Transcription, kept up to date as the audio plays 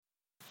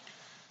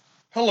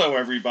Hello,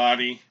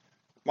 everybody.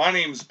 My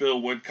name's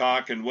Bill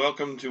Woodcock, and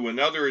welcome to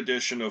another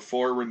edition of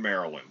Forward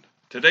Maryland.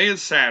 Today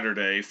is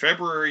Saturday,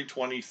 February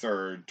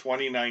 23rd,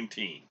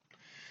 2019.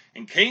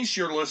 In case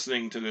you're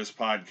listening to this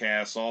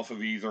podcast off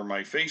of either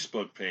my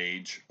Facebook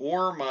page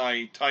or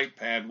my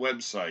TypePad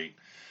website,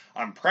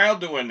 I'm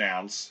proud to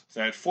announce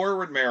that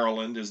Forward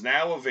Maryland is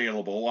now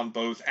available on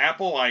both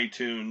Apple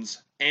iTunes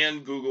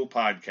and Google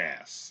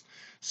Podcasts.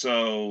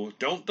 So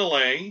don't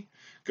delay.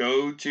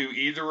 Go to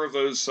either of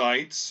those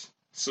sites,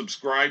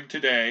 subscribe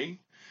today,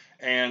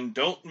 and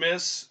don't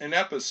miss an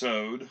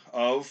episode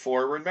of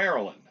Forward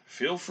Maryland.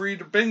 Feel free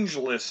to binge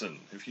listen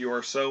if you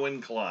are so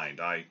inclined.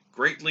 I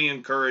greatly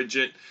encourage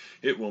it.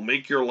 It will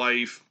make your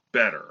life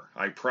better,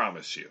 I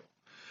promise you.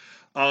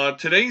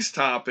 Today's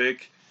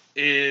topic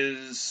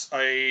is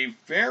a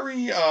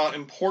very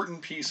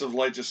important piece of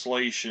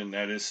legislation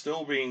that is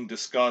still being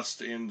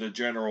discussed in the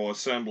General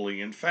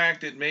Assembly. In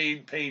fact, it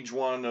made page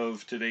one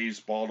of today's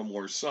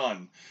Baltimore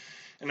Sun.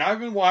 And I've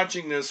been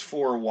watching this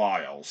for a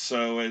while,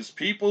 so as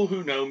people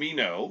who know me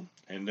know,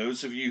 and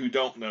those of you who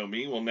don't know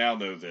me will now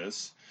know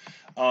this,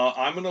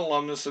 I'm an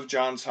alumnus of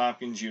Johns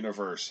Hopkins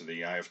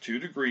University. I have 2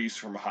 degrees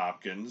from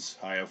Hopkins.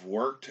 I have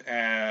worked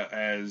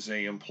as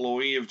an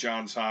employee of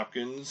Johns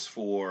Hopkins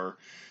for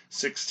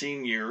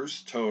 16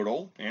 years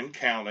total and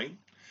counting.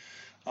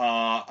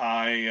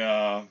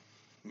 Both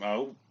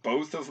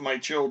of my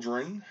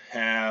children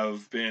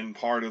have been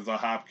part of the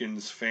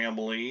Hopkins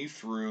family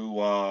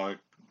through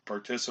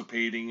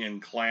participating in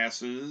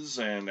classes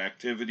and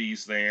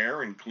activities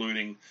there,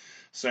 including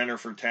Center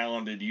for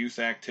Talented Youth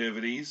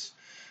Activities.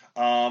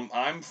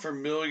 I'm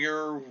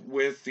familiar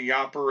with the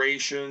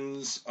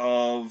operations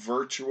of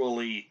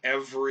virtually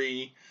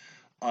every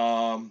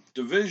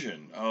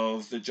division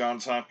of the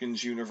Johns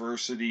Hopkins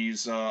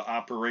University's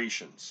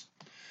operations.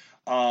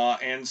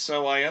 And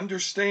so I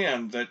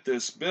understand that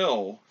this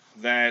bill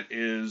that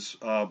is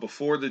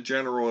before the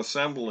General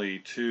Assembly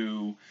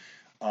to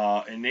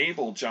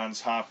enable Johns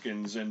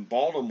Hopkins in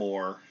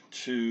Baltimore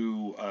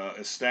to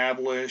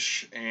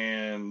establish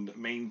and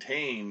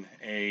maintain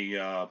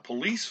a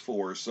police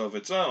force of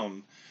its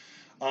own.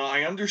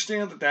 I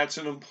understand that that's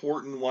an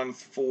important one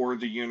for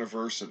the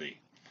university.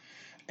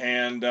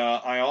 And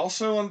I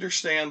also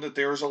understand that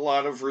there's a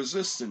lot of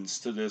resistance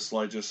to this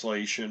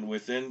legislation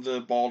within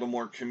the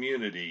Baltimore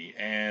community,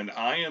 and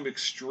I am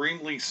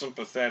extremely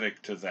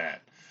sympathetic to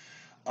that.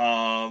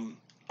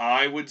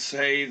 I would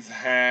say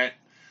that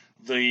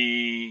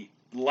the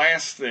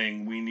last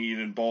thing we need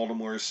in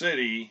Baltimore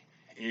City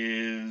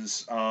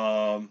is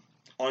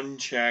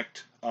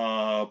unchecked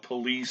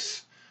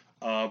police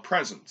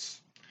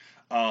presence.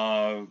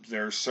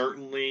 There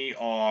certainly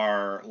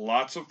are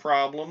lots of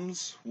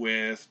problems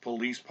with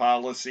police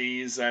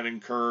policies that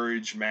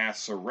encourage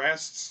mass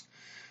arrests,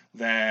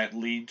 that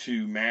lead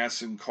to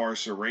mass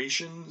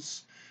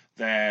incarcerations,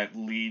 that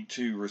lead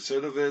to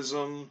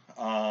recidivism,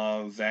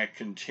 that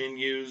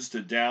continues the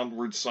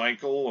downward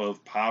cycle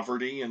of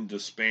poverty and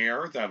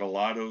despair that a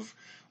lot of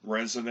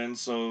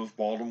residents of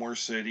Baltimore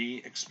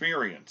City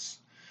experience.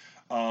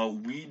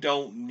 We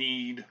don't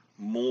need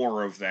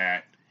more of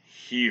that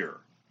here.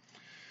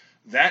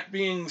 That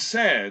being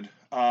said,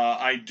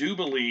 I do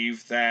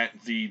believe that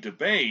the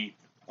debate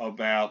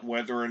about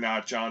whether or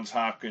not Johns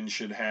Hopkins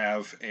should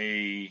have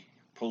a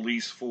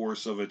police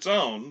force of its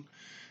own,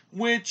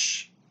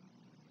 which,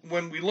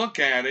 when we look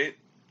at it,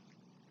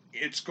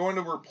 it's going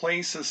to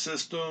replace a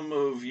system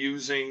of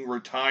using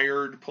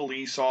retired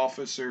police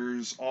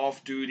officers,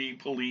 off-duty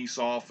police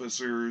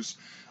officers,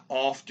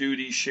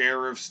 off-duty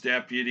sheriff's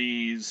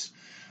deputies,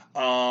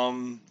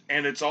 and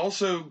it's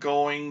also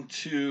going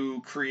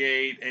to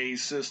create a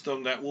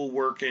system that will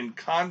work in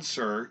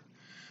concert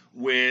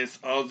with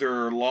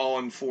other law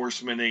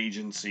enforcement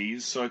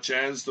agencies, such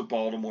as the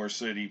Baltimore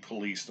City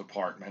Police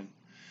Department.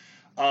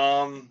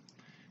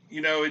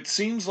 It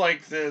seems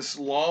like this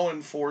law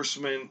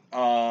enforcement,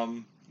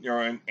 an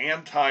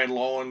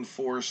anti-law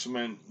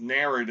enforcement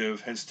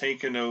narrative has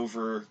taken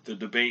over the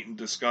debate and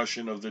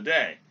discussion of the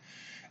day.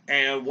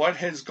 And what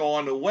has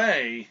gone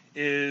away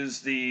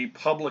is the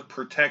public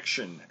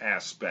protection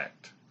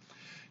aspect.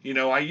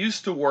 I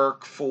used to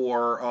work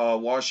for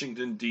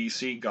Washington,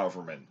 D.C.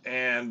 government,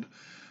 and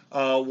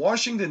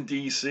Washington,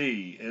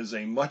 D.C. is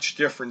a much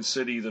different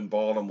city than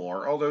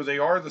Baltimore, although they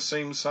are the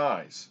same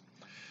size.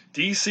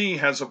 D.C.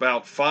 has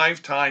about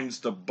 5 times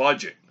the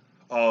budget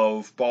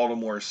of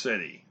Baltimore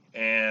City,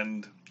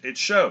 and it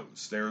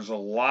shows. There's a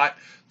lot,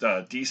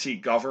 the D.C.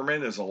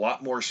 government is a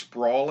lot more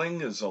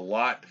sprawling, is a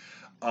lot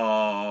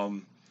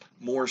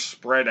more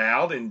spread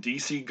out, and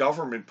D.C.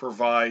 government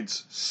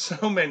provides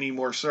so many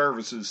more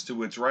services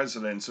to its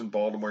residents than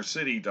Baltimore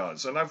City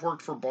does. And I've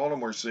worked for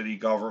Baltimore City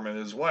government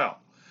as well.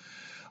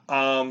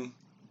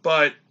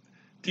 But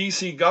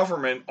D.C.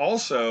 government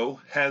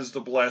also has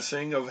the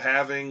blessing of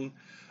having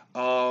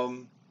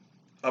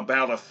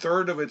about a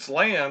third of its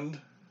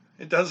land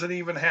it doesn't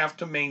even have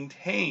to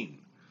maintain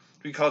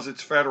because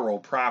it's federal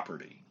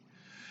property.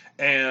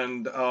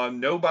 And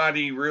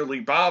nobody really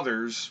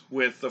bothers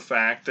with the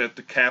fact that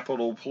the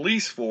Capitol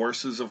Police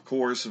Force is, of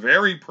course,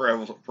 very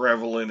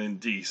prevalent in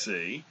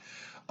D.C.,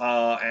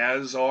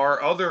 as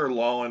are other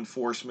law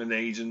enforcement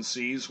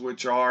agencies,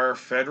 which are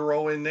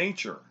federal in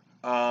nature.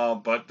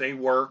 But they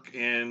work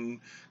in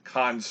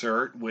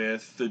concert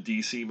with the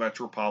D.C.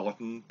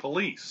 Metropolitan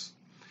Police.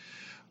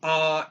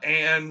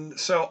 And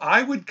so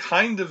I would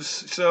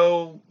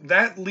so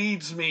that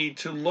leads me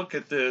to look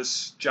at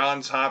this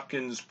Johns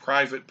Hopkins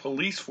private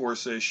police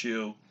force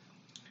issue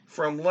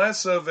from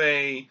less of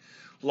a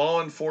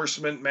law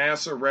enforcement,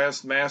 mass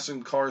arrest, mass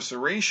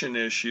incarceration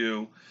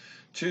issue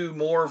to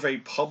more of a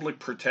public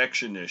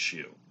protection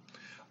issue.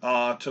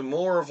 To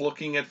more of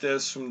looking at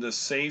this from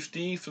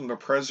the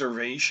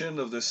preservation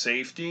of the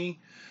safety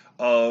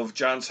of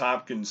Johns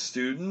Hopkins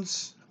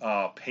students,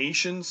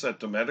 patients at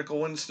the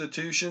medical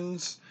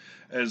institutions,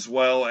 as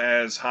well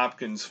as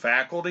Hopkins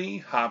faculty,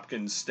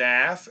 Hopkins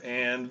staff,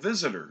 and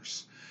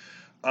visitors.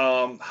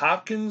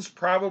 Hopkins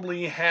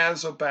probably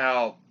has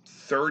about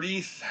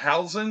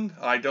 30,000,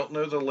 I don't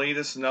know the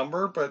latest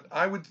number, but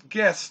I would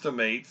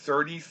guesstimate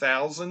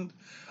 30,000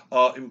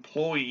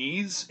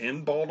 employees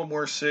in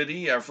Baltimore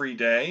City every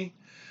day,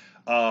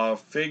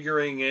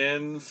 figuring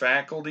in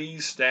faculty,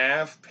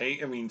 staff,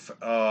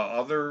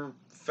 other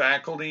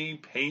faculty,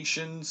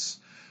 patients,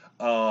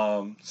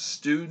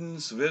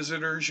 students,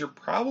 visitors. You're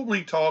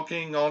probably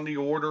talking on the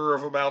order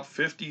of about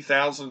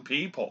 50,000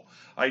 people.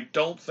 I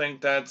don't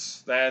think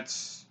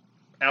that's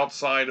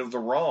outside of the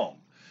realm.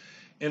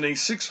 In a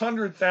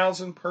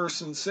 600,000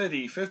 person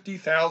city,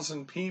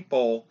 50,000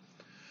 people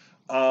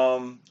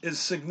is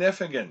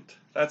significant.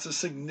 That's a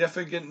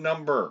significant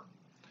number.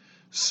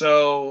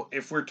 So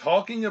if we're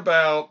talking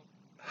about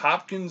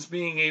Hopkins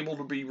being able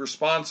to be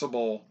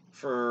responsible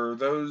for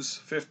those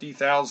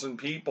 50,000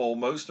 people,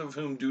 most of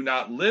whom do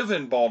not live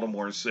in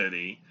Baltimore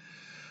City,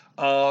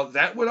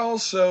 that would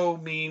also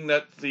mean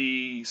that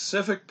the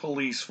civic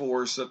police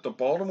force, that the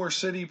Baltimore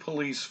City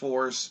police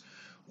force,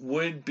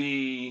 would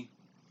be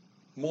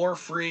more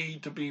free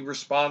to be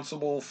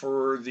responsible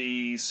for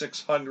the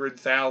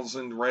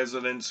 600,000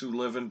 residents who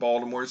live in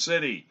Baltimore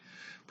City.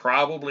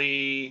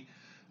 Probably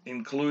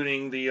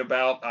including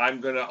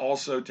I'm going to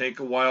also take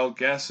a wild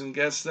guess and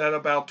guess that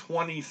about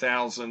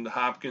 20,000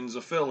 Hopkins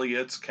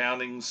affiliates,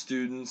 counting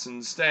students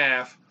and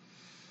staff,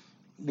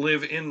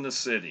 live in the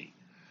city.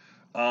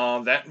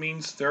 That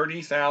means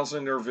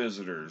 30,000 are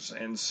visitors.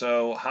 And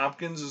so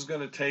Hopkins is going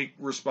to take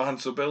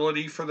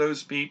responsibility for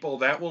those people.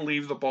 That will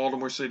leave the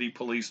Baltimore City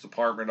Police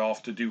Department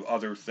off to do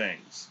other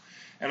things.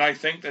 And I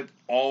think that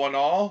all in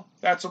all,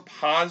 that's a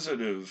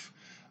positive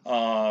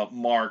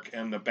mark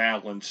in the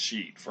balance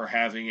sheet for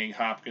having a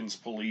Hopkins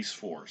police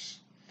force.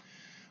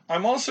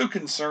 I'm also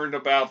concerned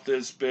about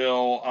this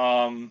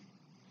bill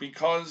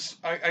because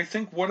I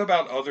think, what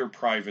about other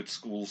private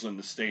schools in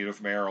the state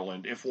of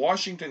Maryland? If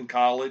Washington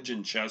College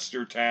in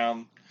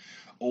Chestertown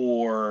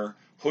or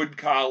Hood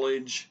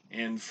College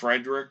in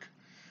Frederick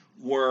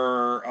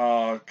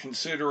were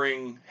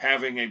considering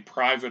having a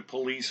private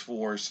police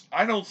force,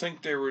 I don't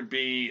think there would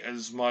be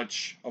as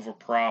much of a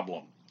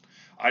problem.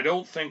 I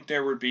don't think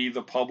there would be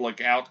the public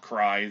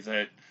outcry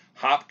that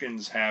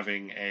Hopkins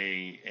having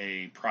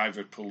a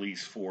private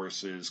police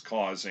force is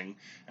causing,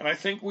 and I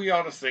think we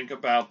ought to think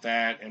about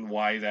that and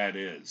why that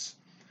is.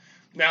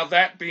 Now,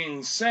 that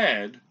being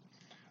said,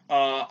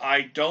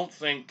 I don't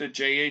think that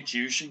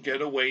JHU should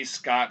get away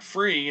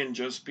scot-free and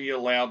just be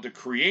allowed to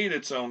create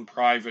its own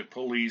private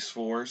police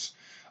force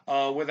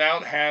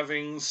without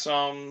having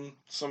some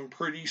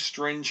pretty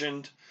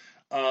stringent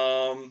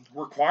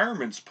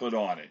requirements put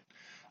on it.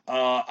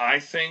 I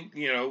think,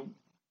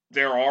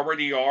 there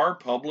already are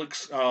public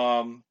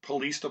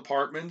police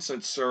departments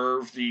that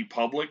serve the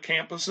public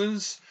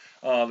campuses,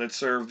 that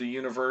serve the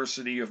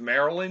University of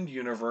Maryland,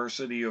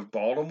 University of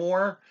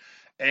Baltimore,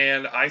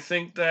 and I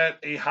think that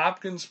a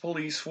Hopkins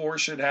police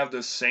force should have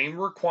the same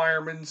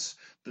requirements,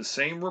 the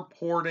same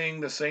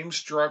reporting, the same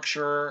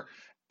structure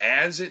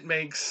as it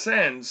makes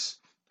sense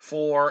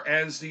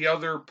as the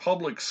other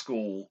public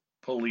school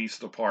police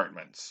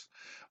departments.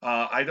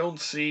 I don't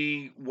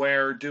see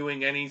where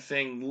doing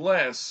anything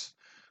less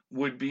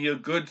would be a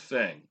good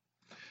thing,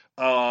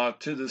 to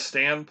the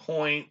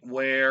standpoint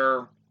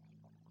where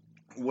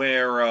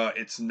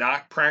it's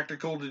not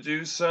practical to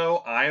do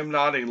so. I am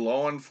not a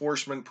law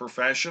enforcement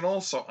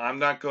professional, so I'm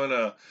not going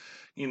to,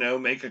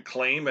 make a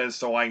claim as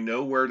to I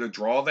know where to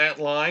draw that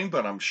line,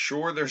 but I'm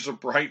sure there's a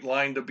bright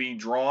line to be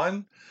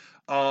drawn.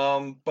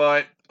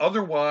 But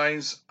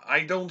otherwise, I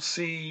don't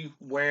see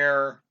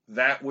where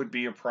that would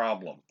be a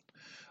problem.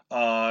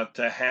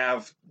 To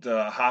have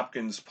the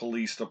Hopkins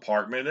Police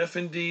Department, if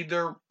indeed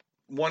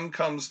one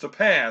comes to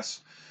pass,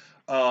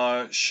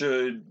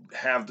 should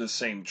have the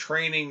same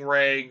training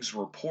regs,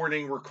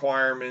 reporting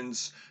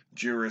requirements,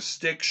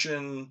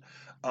 jurisdiction,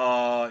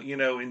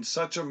 in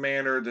such a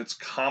manner that's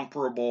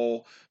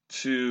comparable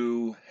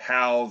to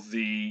how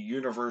the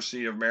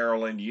University of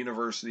Maryland,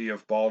 University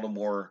of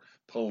Baltimore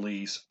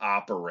police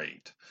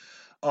operate.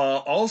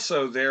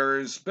 Also,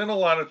 there's been a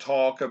lot of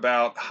talk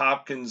about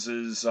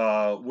Hopkins's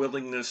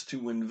willingness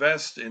to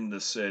invest in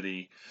the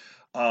city,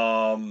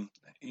 um,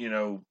 you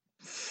know,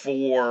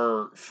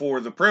 for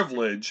the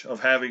privilege of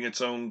having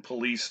its own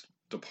police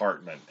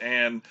department.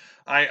 And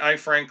I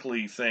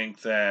frankly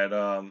think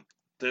that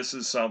this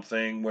is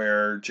something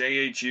where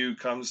JHU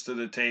comes to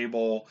the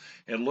table.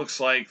 It looks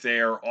like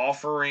they're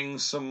offering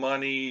some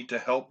money to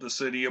help the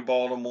city of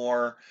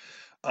Baltimore.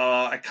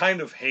 I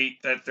kind of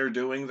hate that they're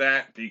doing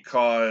that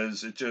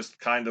because it just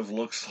kind of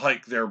looks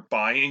like they're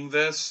buying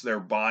this. They're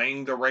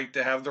buying the right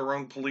to have their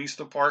own police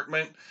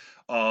department,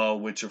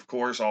 which of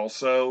course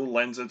also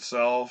lends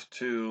itself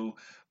to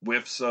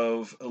whiffs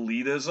of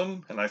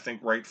elitism, and I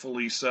think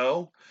rightfully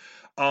so.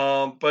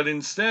 But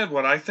instead,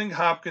 what I think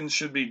Hopkins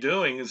should be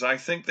doing is I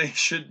think they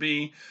should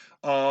be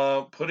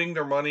putting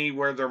their money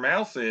where their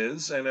mouth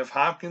is. And if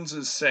Hopkins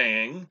is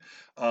saying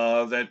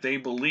that they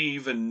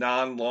believe in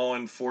non law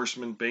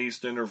enforcement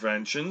based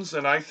interventions,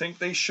 then I think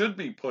they should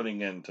be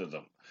putting into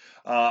them.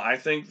 I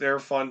think their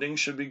funding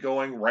should be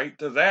going right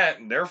to that,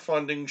 and their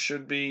funding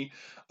should be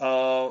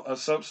a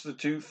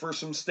substitute for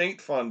some state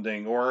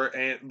funding, or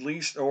at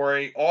least or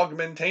a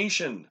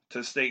augmentation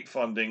to state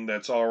funding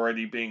that's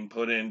already being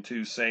put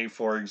into, say,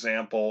 for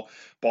example,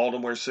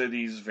 Baltimore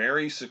City's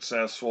very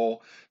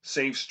successful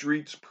Safe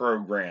Streets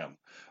program.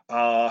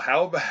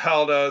 How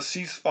about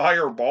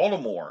Ceasefire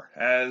Baltimore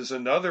as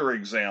another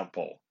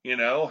example?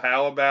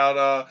 How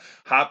about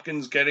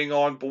Hopkins getting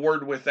on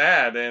board with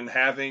that and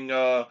having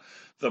the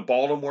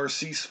Baltimore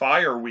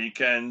ceasefire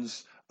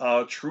weekends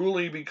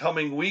truly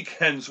becoming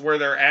weekends where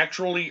there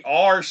actually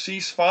are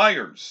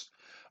ceasefires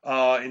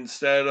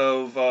instead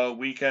of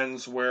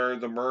weekends where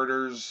the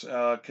murders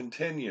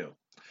continue.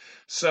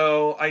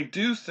 So I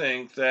do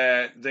think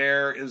that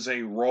there is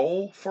a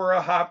role for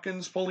a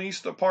Hopkins Police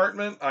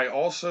Department. I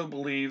also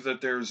believe that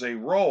there's a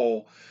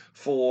role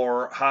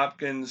for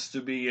Hopkins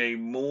to be a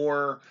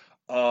more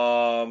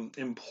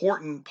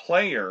important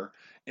player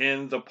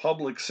in the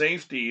public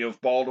safety of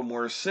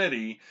Baltimore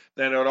City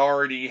than it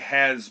already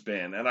has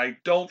been. And I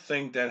don't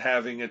think that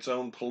having its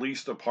own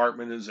police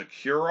department is a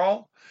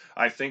cure-all.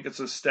 I think it's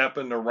a step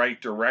in the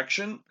right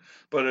direction,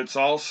 but it's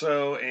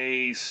also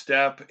a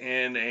step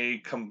in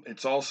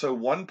it's also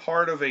one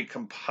part of a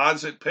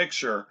composite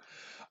picture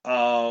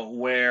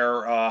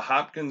where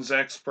Hopkins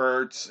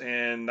experts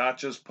in not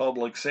just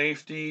public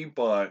safety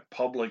but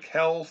public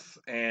health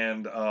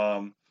and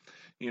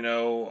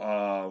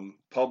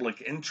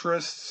public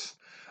interests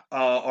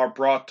are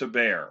brought to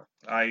bear.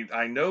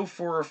 I know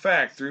for a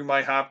fact through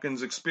my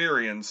Hopkins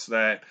experience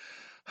that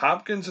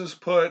Hopkins has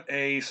put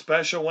a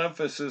special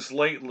emphasis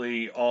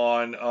lately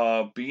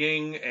on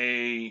being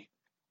a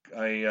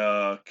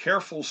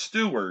careful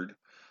steward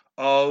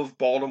of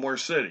Baltimore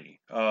City,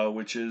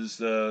 which is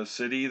the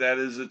city that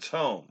is its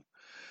home.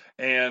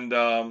 And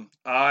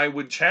I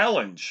would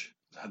challenge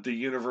the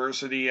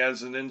university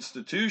as an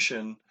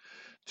institution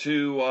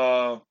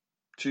to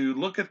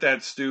look at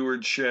that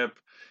stewardship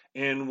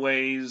in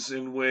ways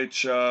in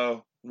which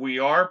we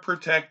are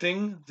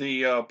protecting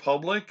the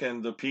public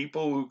and the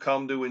people who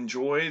come to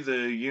enjoy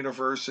the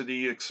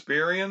university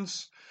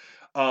experience,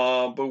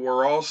 but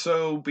we're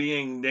also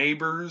being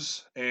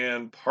neighbors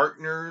and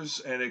partners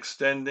and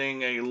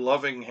extending a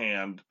loving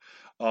hand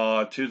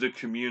to the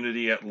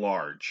community at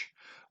large.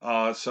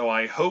 So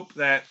I hope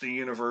that the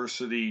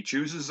university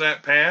chooses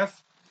that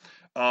path.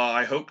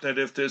 I hope that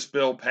if this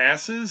bill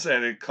passes,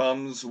 that it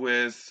comes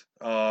with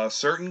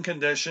certain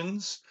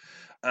conditions,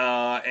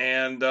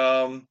 and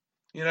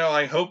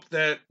I hope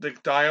that the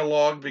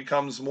dialogue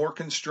becomes more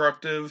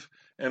constructive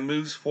and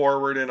moves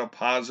forward in a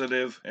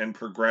positive and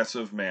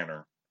progressive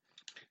manner.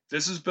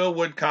 This is Bill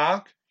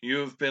Woodcock. You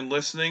have been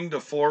listening to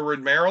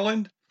Forward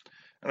Maryland,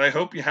 and I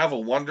hope you have a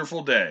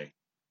wonderful day.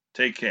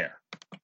 Take care.